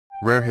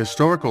Rare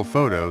Historical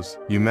Photos,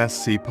 You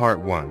Must See Part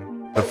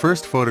 1. The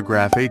first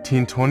photograph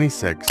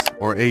 1826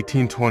 or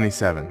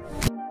 1827.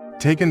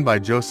 Taken by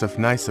Joseph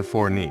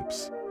Nicephore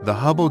Niepce. The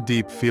Hubble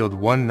Deep Field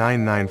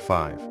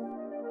 1995.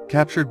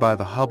 Captured by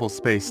the Hubble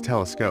Space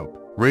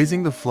Telescope.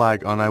 Raising the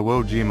flag on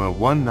Iwo Jima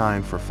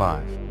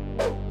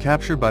 1945.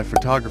 Captured by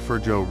photographer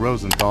Joe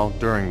Rosenthal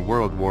during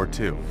World War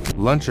II.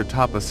 Lunch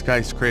atop a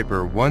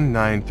skyscraper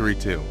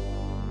 1932.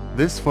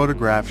 This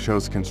photograph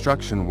shows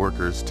construction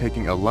workers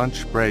taking a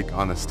lunch break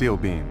on a steel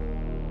beam.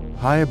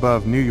 High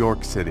above New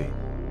York City.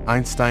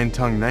 Einstein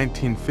Tongue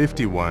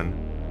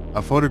 1951.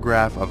 A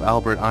photograph of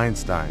Albert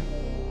Einstein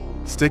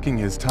sticking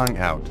his tongue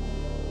out.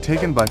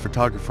 Taken by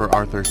photographer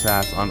Arthur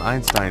Sass on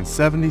Einstein's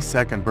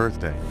 72nd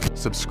birthday.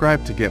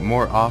 Subscribe to get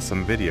more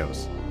awesome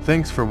videos.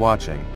 Thanks for watching.